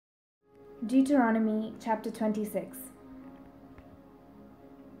Deuteronomy chapter 26.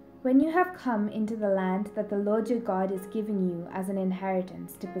 When you have come into the land that the Lord your God is giving you as an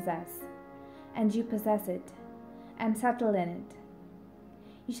inheritance to possess, and you possess it, and settle in it,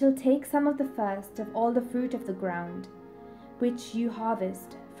 you shall take some of the first of all the fruit of the ground, which you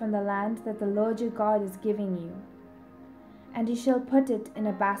harvest from the land that the Lord your God is giving you, and you shall put it in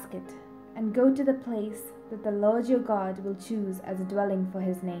a basket, and go to the place that the Lord your God will choose as a dwelling for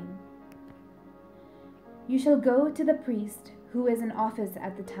his name. You shall go to the priest who is in office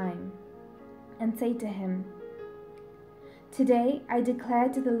at the time, and say to him, "Today I declare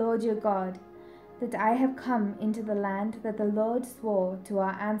to the Lord your God that I have come into the land that the Lord swore to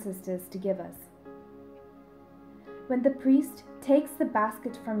our ancestors to give us." When the priest takes the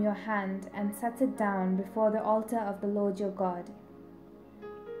basket from your hand and sets it down before the altar of the Lord your God,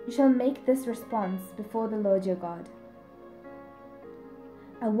 you shall make this response before the Lord your God.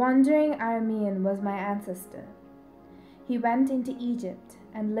 "A wandering Aramean was my ancestor. He went into Egypt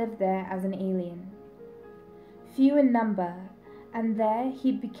and lived there as an alien, few in number, and there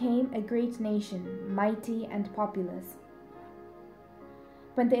he became a great nation, mighty and populous.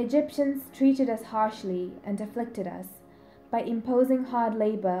 When the Egyptians treated us harshly and afflicted us by imposing hard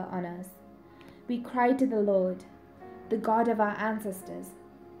labor on us, we cried to the Lord, the God of our ancestors.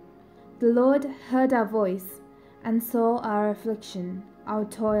 The Lord heard our voice and saw our affliction, our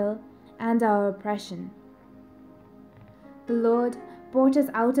toil, and our oppression. The Lord brought us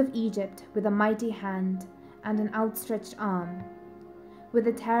out of Egypt with a mighty hand and an outstretched arm, with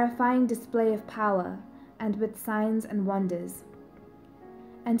a terrifying display of power and with signs and wonders.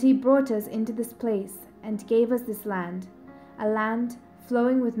 And he brought us into this place and gave us this land, a land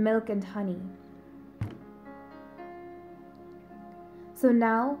flowing with milk and honey. So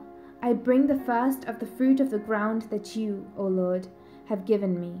now I bring the first of the fruit of the ground that you, O Lord, have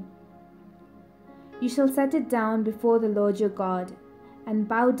given me. You shall set it down before the Lord your God, and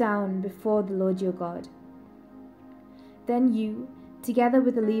bow down before the Lord your God. Then you, together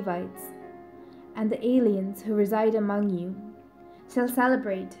with the Levites, and the aliens who reside among you, shall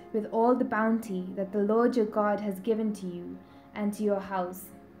celebrate with all the bounty that the Lord your God has given to you and to your house.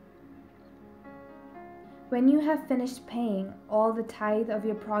 When you have finished paying all the tithe of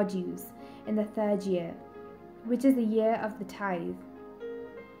your produce in the 3rd year, which is the year of the tithe,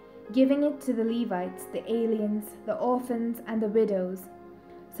 giving it to the Levites, the aliens, the orphans, and the widows,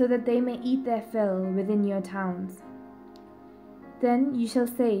 so that they may eat their fill within your towns, then you shall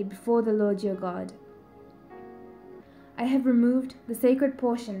say before the Lord your God, I have removed the sacred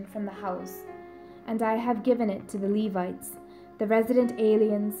portion from the house, and I have given it to the Levites, the resident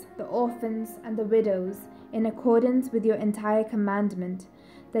aliens, the orphans, and the widows, in accordance with your entire commandment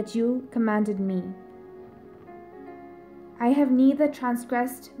that you commanded me. I have neither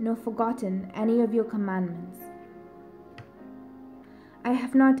transgressed nor forgotten any of your commandments. I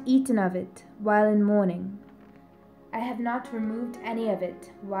have not eaten of it while in mourning. I have not removed any of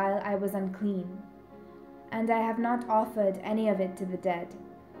it while I was unclean, and I have not offered any of it to the dead.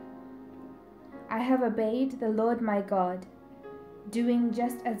 I have obeyed the Lord my God, doing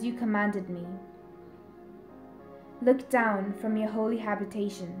just as you commanded me. Look down from your holy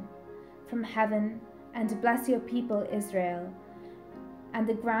habitation, from heaven, and bless your people Israel, and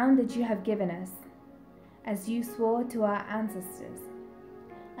the ground that you have given us, as you swore to our ancestors,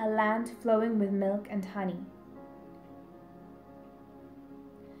 a land flowing with milk and honey.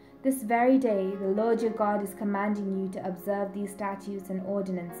 This very day the Lord your God is commanding you to observe these statutes and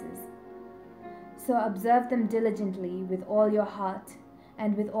ordinances. So observe them diligently with all your heart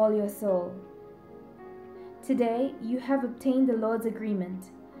and with all your soul. Today you have obtained the Lord's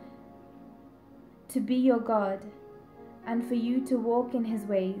agreement to be your God, and for you to walk in his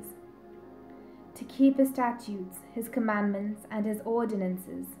ways, to keep his statutes, his commandments, and his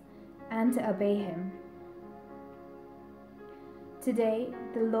ordinances, and to obey him. Today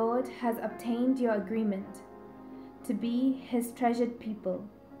the Lord has obtained your agreement to be his treasured people,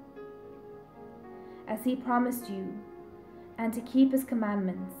 as he promised you, and to keep his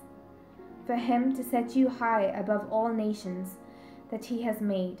commandments, for him to set you high above all nations that he has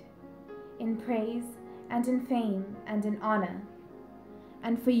made, in praise and in fame and in honor,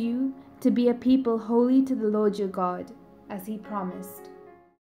 and for you to be a people holy to the Lord your God, as he promised.